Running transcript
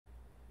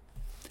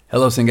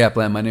Hello,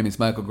 SYNGAP1. My name is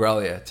Michael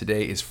Graglia.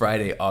 Today is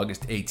Friday,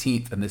 August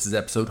 18th, and this is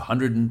episode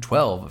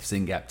 112 of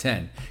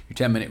SYNGAP10, your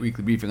 10-minute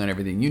weekly briefing on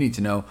everything you need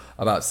to know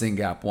about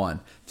SYNGAP1.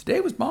 Today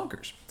was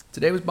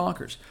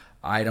bonkers.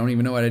 I don't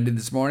even know what I did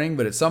this morning,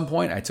 but at some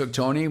point I took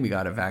Tony, we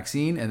got a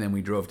vaccine, and then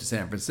we drove to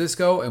San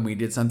Francisco, and we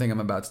did something I'm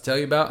about to tell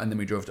you about, and then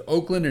we drove to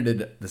Oakland and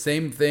did the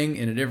same thing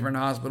in a different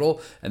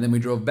hospital, and then we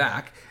drove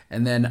back,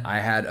 and then I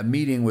had a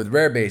meeting with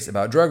Rare Base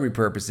about drug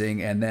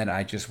repurposing, and then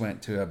I just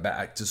went to a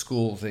back to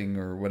school thing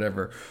or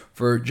whatever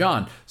for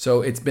John.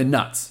 So it's been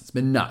nuts.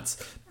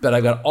 But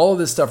I got all of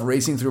this stuff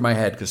racing through my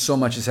head because so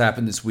much has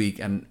happened this week,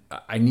 and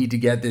I need to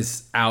get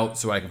this out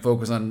so I can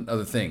focus on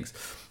other things.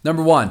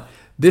 Number one,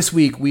 this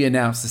week, we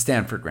announced the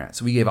Stanford grant.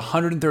 So we gave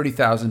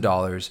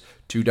 $130,000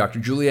 to Dr.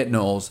 Juliette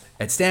Knowles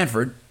at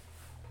Stanford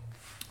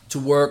to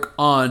work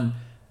on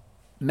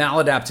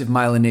maladaptive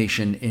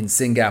myelination in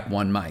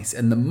SYNGAP1 mice.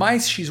 And the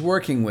mice she's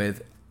working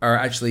with are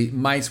actually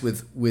mice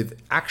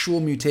with actual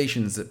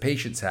mutations that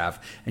patients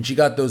have. And she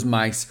got those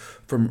mice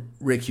from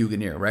Rick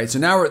Huganier, right? So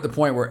now we're at the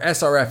point where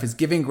SRF is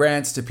giving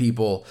grants to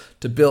people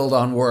to build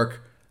on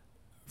work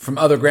from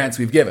other grants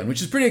we've given,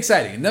 which is pretty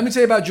exciting. And let me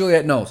tell you about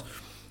Juliette Knowles.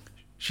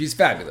 She's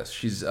fabulous.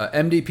 She's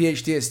MD,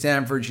 PhD at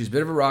Stanford. She's a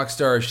bit of a rock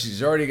star.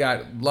 She's already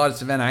got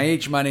lots of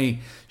NIH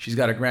money. She's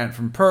got a grant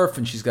from PERF,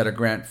 and she's got a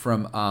grant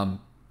from, I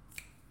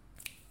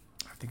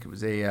think it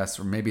was AS,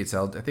 or maybe it's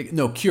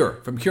Cure,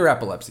 from Cure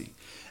Epilepsy.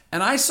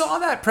 And I saw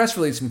that press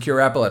release from Cure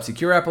Epilepsy.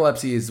 Cure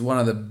Epilepsy is one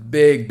of the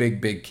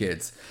big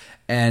kids.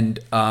 And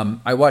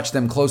I watched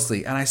them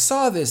closely. And I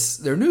saw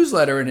their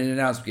newsletter, and it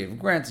announced we gave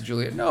grants to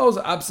Juliette Knowles,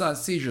 absence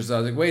seizures. So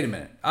I was like, wait a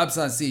minute,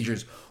 absence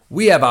seizures.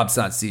 We have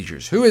absence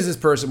seizures. Who is this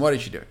person? What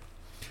is she doing?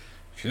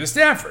 She's at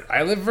Stanford.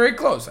 I live very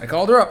close. I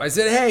called her up. I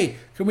said, hey,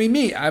 can we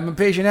meet? I'm a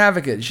patient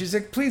advocate. She's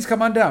like, please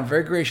come on down.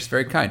 Very gracious,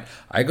 very kind.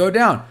 I go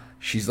down.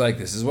 She's like,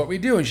 this is what we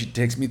do. And she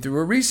takes me through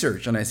her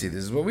research. And I say,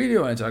 this is what we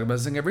do. And I talk about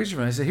SYNGAP research.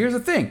 And I said, here's the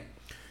thing.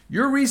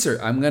 Your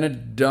research, I'm going to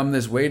dumb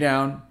this way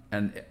down.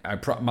 And I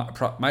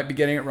might be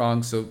getting it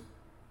wrong. So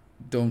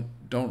don't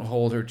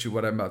hold her to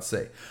what I'm about to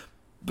say.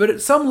 But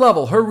at some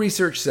level, her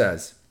research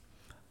says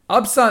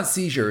absence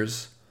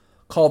seizures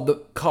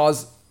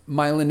cause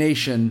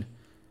myelination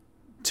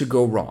to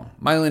go wrong.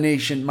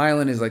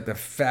 Myelin is like the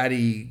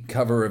fatty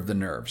cover of the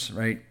nerves,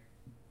 right?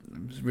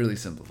 I'm just really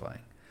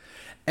simplifying.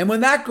 And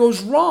when that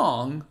goes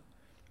wrong,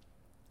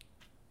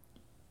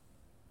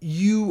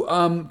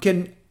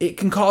 it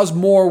can cause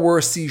more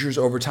worse seizures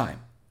over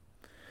time.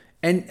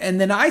 And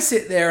then I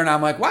sit there and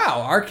I'm like,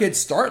 wow, our kids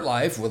start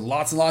life with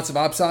lots and lots of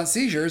absence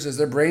seizures as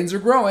their brains are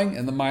growing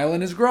and the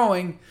myelin is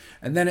growing.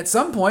 And then at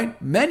some point,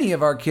 many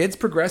of our kids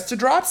progress to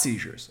drop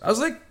seizures. I was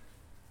like,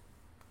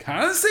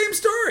 kind of the same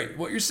story.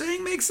 What you're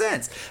saying makes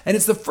sense. And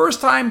it's the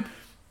first time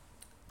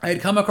I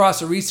had come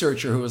across a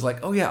researcher who was like,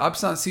 oh yeah,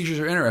 absence seizures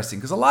are interesting.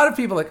 Because a lot of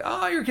people are like,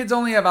 oh, your kids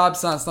only have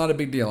absence, not a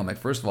big deal. I'm like,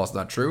 first of all, it's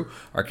not true.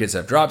 Our kids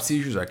have drop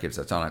seizures. Our kids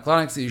have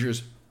tonic-clonic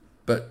seizures.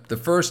 But the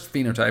first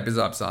phenotype is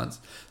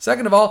absence.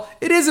 Second of all,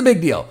 it is a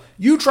big deal.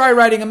 You try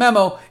writing a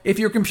memo if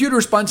your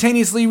computer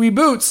spontaneously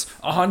reboots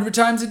 100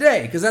 times a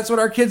day, because that's what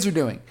our kids are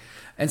doing.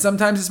 And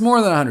sometimes it's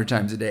more than 100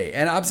 times a day.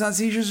 And absence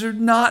seizures are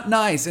not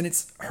nice. And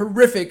it's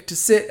horrific to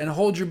sit and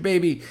hold your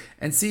baby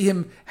and see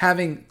him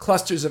having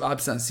clusters of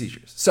absence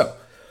seizures. So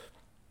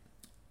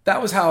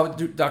that was how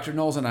Dr.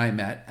 Knowles and I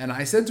met. And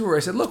I said to her,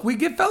 look, we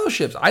give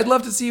fellowships. I'd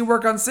love to see you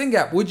work on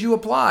SYNGAP. Would you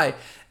apply?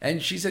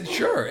 And she said,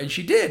 sure. And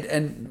she did.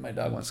 And my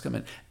dog wants to come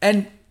in.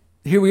 And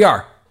here we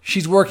are.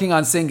 She's working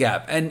on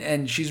SYNGAP.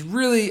 And she's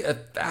really a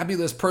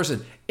fabulous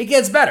person. It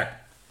gets better.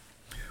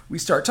 We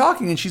start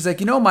talking and she's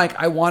like, Mike,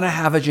 I want to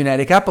have a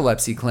genetic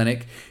epilepsy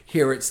clinic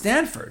here at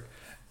Stanford.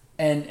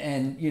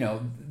 And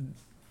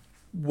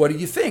what do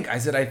you think? I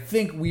said, I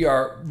think we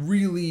are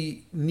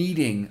really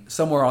needing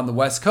somewhere on the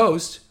West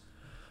Coast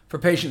for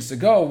patients to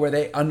go where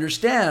they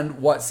understand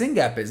what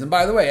SYNGAP is. And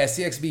by the way,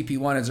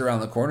 SCXBP1 is around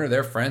the corner.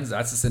 They're friends.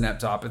 That's a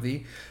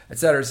synaptopathy, et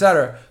cetera, et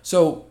cetera.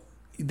 So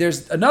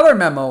there's another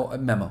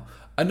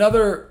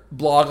another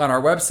blog on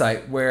our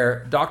website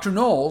where Dr.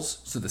 Knowles,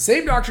 so the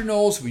same Dr.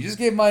 Knowles who we just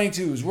gave money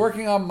to, who's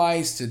working on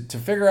mice to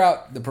figure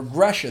out the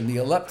progression, the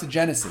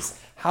epileptogenesis,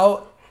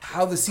 how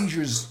the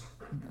seizures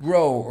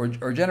grow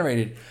or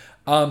generated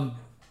of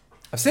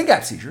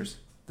SYNGAP seizures.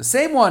 The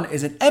same one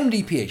is an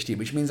MD PhD,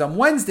 which means on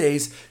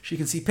Wednesdays she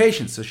can see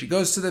patients. So she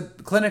goes to the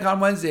clinic on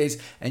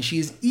Wednesdays and she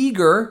is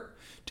eager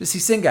to see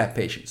SYNGAP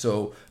patients.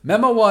 So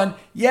memo 1,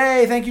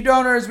 yay, thank you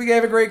donors, we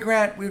gave a great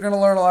grant. We're going to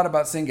learn a lot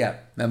about SYNGAP.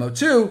 Memo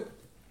 2,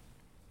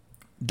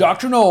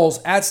 Dr. Knowles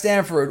at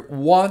Stanford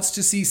wants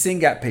to see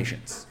SYNGAP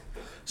patients.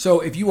 So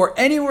if you are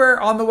anywhere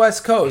on the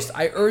West Coast,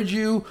 I urge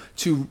you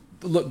to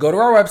go to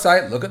our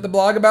website, look at the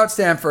blog about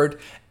Stanford,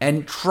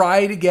 and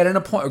try to get an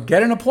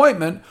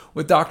appointment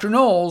with Dr.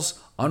 Knowles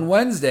on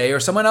Wednesday, or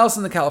someone else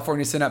in the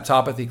California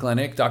Synaptopathy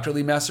Clinic. Dr.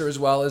 Lee Messer as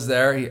well is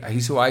there.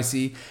 He's who I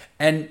see.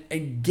 And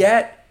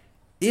get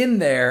in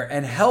there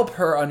and help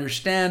her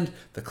understand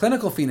the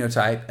clinical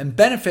phenotype and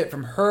benefit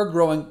from her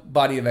growing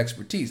body of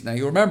expertise. Now,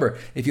 you'll remember,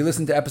 if you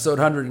listen to episode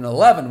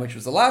 111, which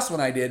was the last one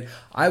I did,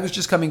 I was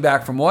just coming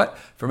back from what?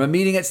 From a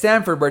meeting at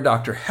Stanford where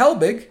Dr.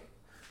 Helbig,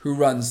 who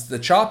runs the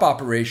CHOP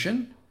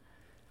operation,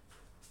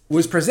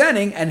 was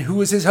presenting, and who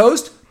was his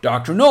host?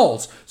 Dr.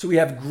 Knowles. So we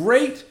have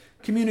great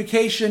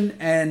communication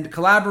and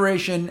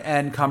collaboration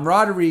and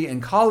camaraderie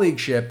and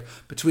colleagueship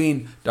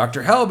between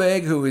Dr.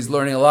 Helbig, who is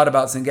learning a lot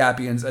about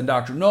Syngapians, and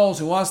Dr. Knowles,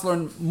 who wants to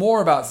learn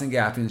more about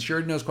Syngapians.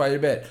 Sure knows quite a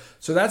bit.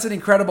 So that's an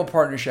incredible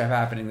partnership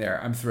happening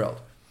there. I'm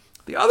thrilled.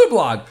 The other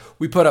blog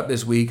we put up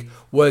this week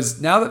was,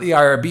 now that the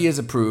IRB is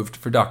approved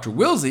for Dr.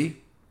 Wilsey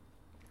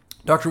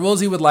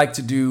would like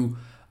to do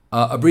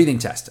a breathing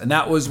test. And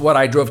that was what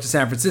I drove to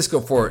San Francisco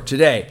for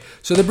today.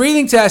 So the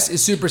breathing test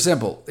is super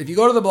simple. If you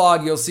go to the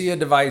blog, you'll see a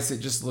device. It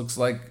just looks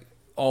like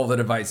all the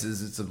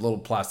devices. It's a little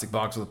plastic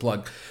box with a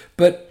plug.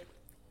 But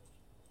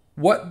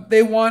what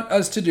they want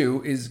us to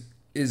do is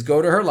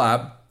go to her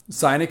lab,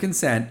 sign a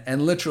consent,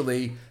 and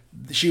literally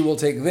she will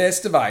take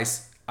this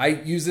device. I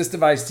use this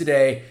device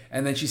today.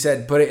 And then she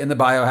said, put it in the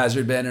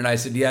biohazard bin. And I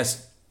said,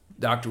 yes,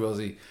 Dr.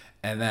 Wilsey.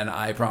 And then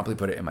I promptly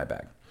put it in my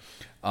bag.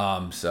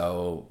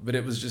 But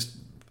it was just,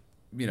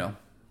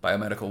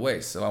 biomedical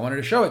waste. So I wanted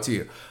to show it to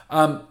you.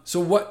 So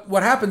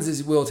what happens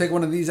is we'll take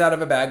one of these out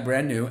of a bag,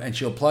 brand new, and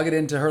she'll plug it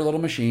into her little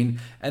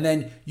machine. And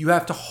then you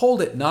have to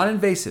hold it,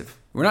 non-invasive.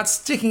 We're not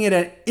sticking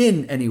it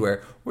in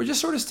anywhere. We're just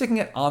sort of sticking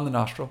it on the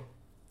nostril.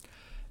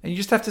 And you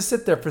just have to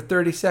sit there for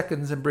 30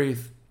 seconds and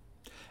breathe.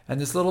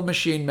 And this little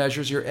machine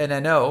measures your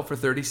NNO for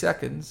 30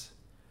 seconds.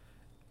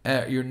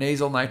 Your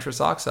nasal nitrous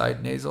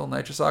oxide,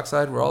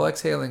 we're all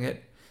exhaling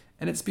it.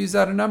 And it spews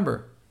out a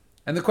number.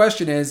 And the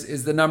question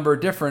is the number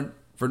different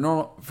for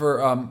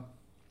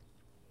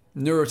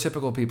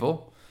neurotypical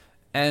people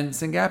and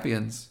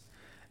Syngapians?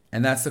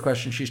 And that's the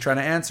question she's trying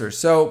to answer.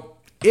 So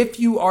if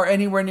you are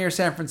anywhere near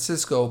San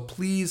Francisco,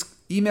 please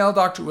email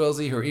Dr.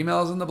 Wilsey. Her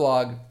email is in the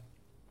blog.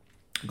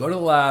 Go to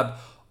the lab.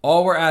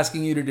 All we're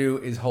asking you to do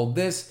is hold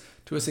this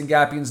to a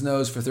Syngapian's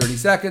nose for 30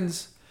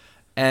 seconds,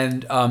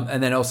 and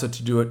then also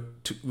to do it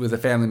with a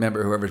family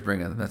member, whoever's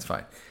bringing them. That's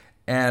fine.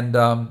 And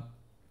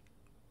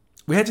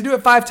we had to do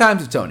it 5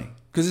 times with Tony.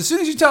 Because as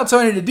soon as you tell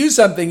Tony to do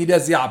something, he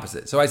does the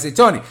opposite. So I say,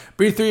 Tony,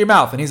 breathe through your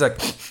mouth. And he's like,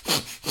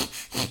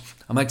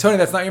 I'm like, Tony,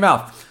 that's not your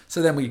mouth.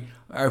 So then we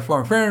are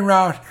turning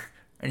around,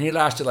 and he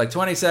lasted like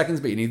 20 seconds,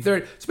 but you need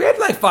 30. So we had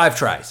like 5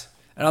 tries.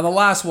 And on the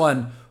last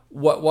one,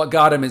 what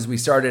got him is we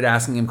started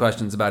asking him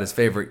questions about his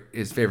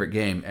favorite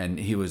game. And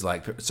he was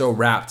like so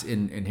wrapped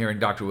in hearing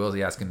Dr.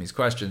 Wilsey asking these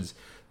questions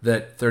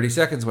that 30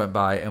 seconds went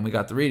by and we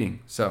got the reading.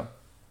 So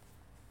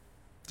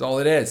that's all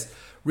it is.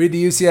 Read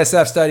the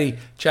UCSF study.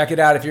 Check it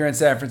out if you're in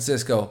San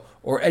Francisco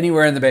or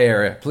anywhere in the Bay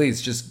Area.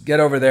 Please just get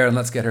over there and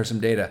let's get her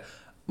some data.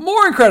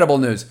 More incredible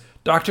news.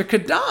 Dr.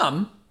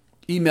 Kadam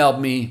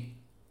emailed me,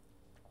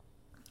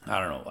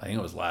 I don't know, I think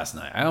it was last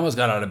night. I almost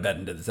got out of bed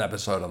and did this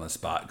episode on the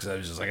spot because I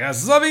was just like, that's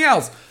something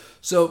else.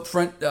 So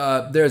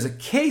there's a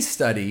case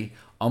study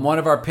on one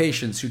of our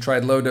patients who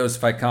tried low-dose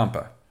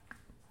Fycompa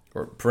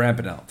or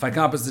Perampanel.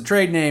 Fycompa is the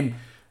trade name.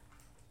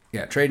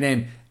 Yeah, trade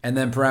name. And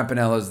then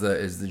Perampanel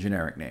is the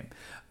generic name.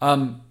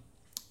 And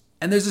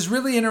there's this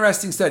really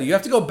interesting study. You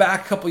have to go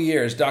back a couple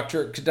years.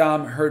 Dr.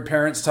 Kadam heard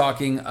parents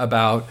talking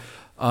about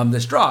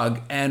this drug,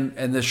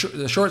 and the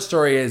short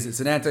story is it's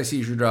an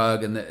anti-seizure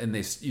drug, and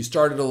you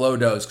started a low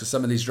dose because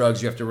some of these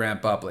drugs you have to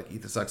ramp up, like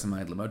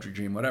ethosuximide,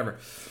 lamotrigine, whatever.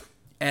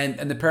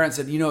 And the parents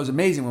said, it was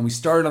amazing when we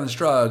started on this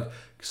drug,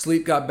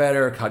 sleep got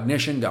better,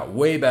 cognition got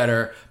way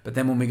better, but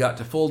then when we got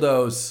to full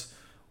dose,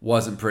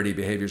 wasn't pretty,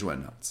 behaviors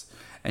went nuts.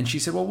 And she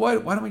said, well, why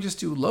don't we just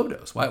do low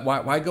dose?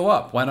 Why go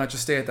up? Why not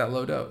just stay at that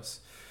low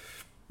dose?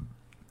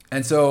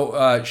 And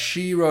so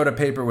she wrote a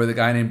paper with a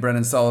guy named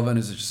Brennan Sullivan,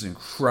 who's just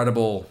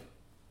incredible.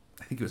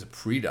 I think he was a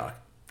pre-doc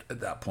at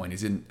that point. I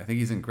think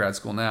he's in grad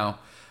school now.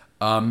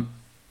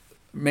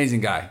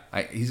 Amazing guy.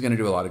 He's going to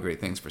do a lot of great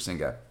things for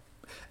SYNGAP.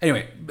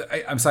 Anyway,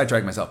 I'm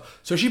sidetracking myself.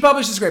 So she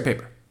published this great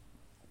paper.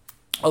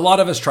 A lot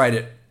of us tried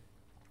it.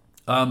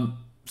 Some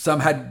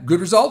had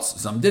good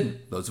results. Some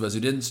didn't. Those of us who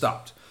didn't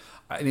stopped.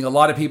 I think a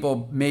lot of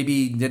people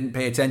maybe didn't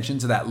pay attention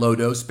to that low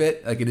dose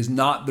bit. Like, it is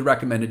not the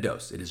recommended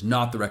dose. It is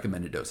not the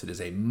recommended dose. It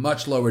is a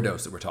much lower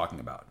dose that we're talking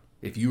about.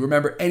 If you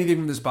remember anything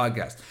from this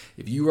podcast,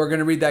 if you are going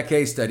to read that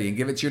case study and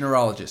give it to your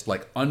neurologist,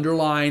 like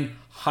underline,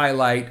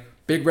 highlight,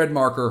 big red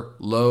marker,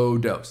 low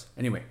dose.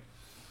 Anyway,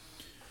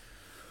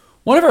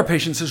 one of our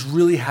patients has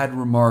really had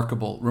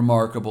remarkable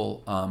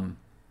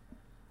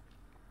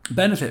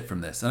benefit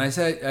from this. And I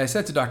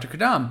said to Dr.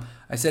 Kadam,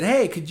 I said,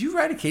 hey, could you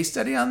write a case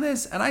study on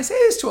this? And I say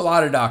this to a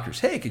lot of doctors.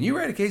 Hey, can you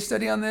write a case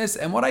study on this?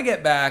 And what I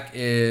get back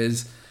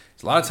is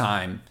it's a lot of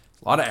time,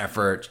 a lot of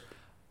effort.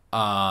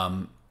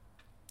 They're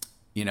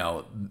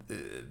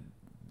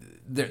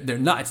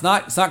not. It's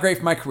not great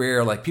for my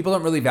career. Like, people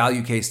don't really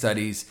value case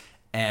studies,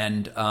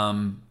 and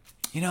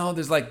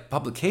there's like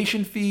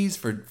publication fees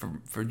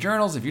for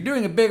journals. If you're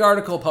doing a big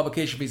article,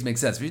 publication fees make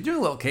sense. If you're doing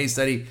a little case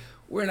study,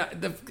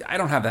 I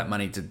don't have that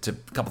money to a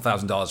couple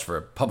 $1,000s for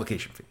a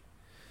publication fee.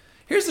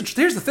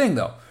 Here's the thing,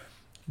 though.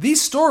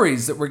 These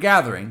stories that we're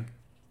gathering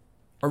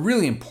are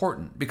really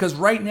important because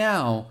right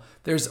now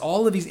there's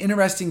all of these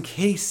interesting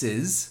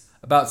cases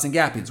about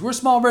SYNGAPians. We're a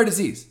small rare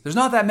disease. There's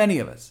not that many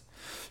of us.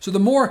 So the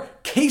more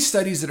case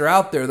studies that are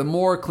out there, the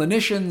more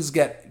clinicians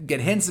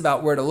get hints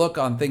about where to look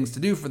on things to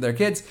do for their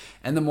kids,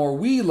 and the more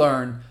we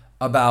learn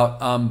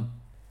about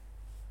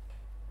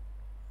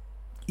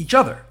each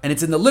other. And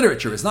it's in the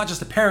literature. It's not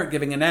just a parent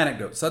giving an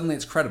anecdote. Suddenly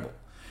it's credible.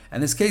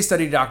 And this case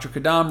study Dr.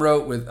 Kadam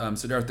wrote with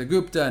Siddhartha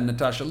Gupta and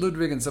Natasha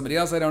Ludwig and somebody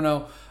else I don't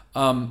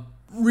know,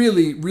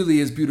 really, really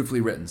is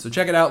beautifully written. So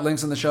check it out.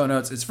 Links in the show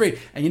notes. It's free.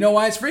 And you know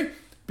why it's free?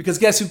 Because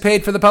guess who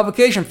paid for the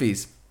publication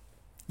fees?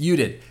 You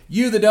did.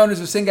 You, the donors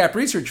of SYNGAP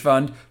Research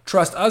Fund,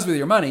 trust us with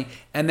your money.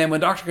 And then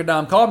when Dr.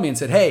 Kadam called me and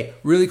said, hey,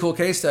 really cool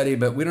case study,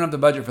 but we don't have the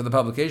budget for the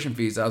publication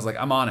fees, I was like,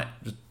 I'm on it.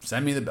 Just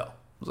send me the bill.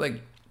 It was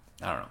like,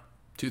 I don't know,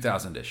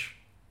 2,000-ish.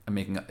 I'm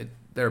making it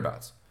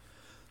thereabouts.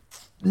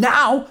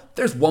 Now,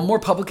 there's one more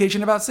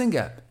publication about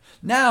SYNGAP.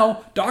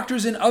 Now,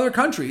 doctors in other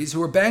countries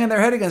who are banging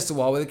their head against the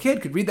wall with a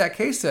kid could read that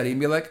case study and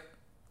be like,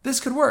 this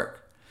could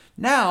work.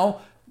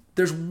 Now,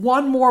 there's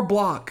one more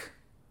block.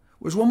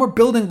 There's one more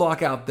building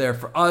block out there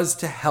for us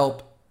to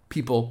help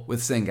people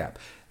with SYNGAP.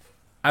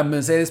 I'm going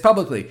to say this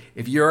publicly.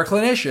 If you're a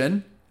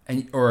clinician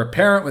or a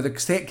parent with a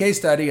case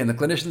study and the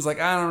clinician's like,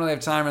 I don't really have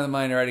time or the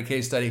money to write a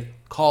case study,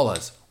 call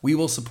us. We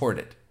will support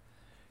it.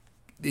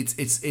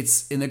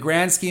 It's in the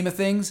grand scheme of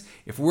things,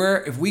 if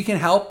we can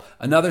help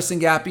another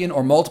SYNGAPian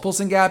or multiple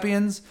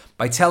SYNGAPians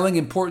by telling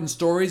important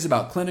stories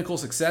about clinical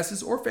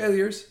successes or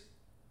failures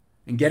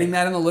and getting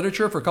that in the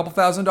literature for a couple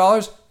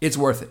 $1,000s, it's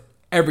worth it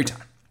every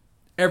time.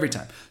 Every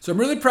time. So I'm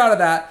really proud of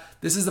that.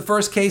 This is the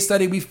first case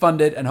study we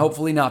funded and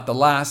hopefully not the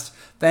last.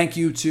 Thank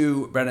you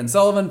to Brendan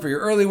Sullivan for your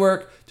early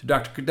work, to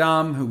Dr.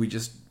 Kadam, who we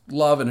just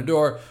love and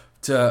adore,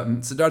 to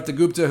Siddhartha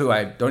Gupta, who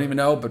I don't even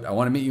know, but I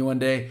want to meet you one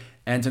day,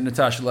 and to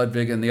Natasha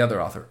Ludwig and the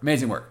other author.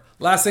 Amazing work.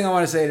 Last thing I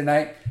want to say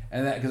tonight,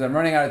 and that because I'm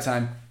running out of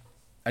time.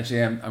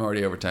 Actually, I'm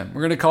already over time.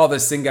 We're going to call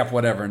this SYNGAP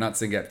whatever, not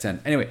SYNGAP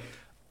 10. Anyway,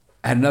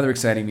 I had another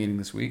exciting meeting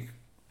this week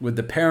with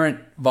the parent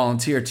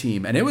volunteer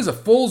team, and it was a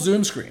full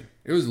Zoom screen.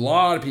 It was a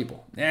lot of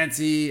people.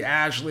 Nancy,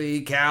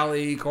 Ashley,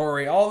 Callie,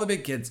 Corey, all the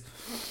big kids.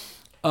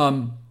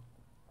 Lauren,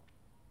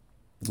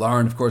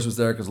 of course, was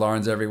there because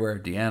Lauren's everywhere.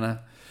 Deanna.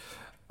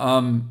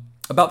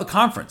 About the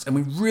conference. And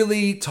we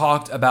really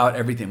talked about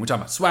everything. We talked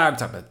about swag,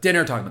 talked about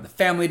dinner, talking about the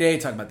family day,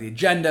 talking about the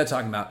agenda,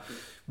 talking about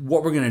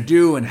what we're going to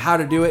do and how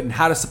to do it and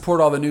how to support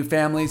all the new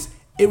families.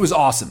 It was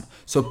awesome.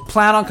 So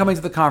plan on coming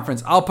to the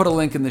conference. I'll put a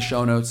link in the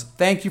show notes.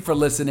 Thank you for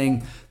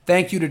listening.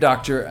 Thank you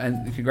to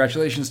and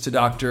congratulations to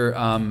Dr.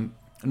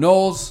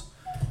 Knowles.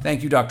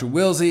 Thank you, Dr.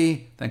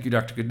 Wilsey. Thank you,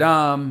 Dr.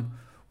 Kadam.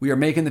 We are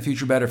making the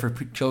future better for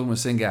children with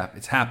SYNGAP.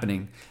 It's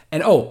happening.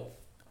 And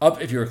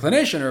if you're a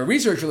clinician or a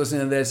researcher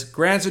listening to this,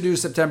 grants are due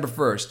September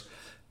 1st.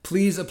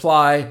 Please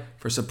apply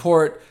for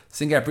support.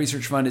 SYNGAP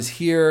Research Fund is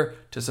here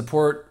to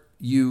support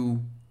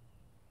you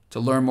to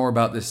learn more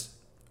about this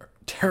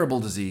terrible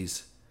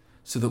disease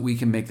so that we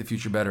can make the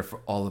future better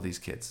for all of these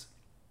kids.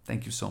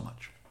 Thank you so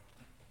much.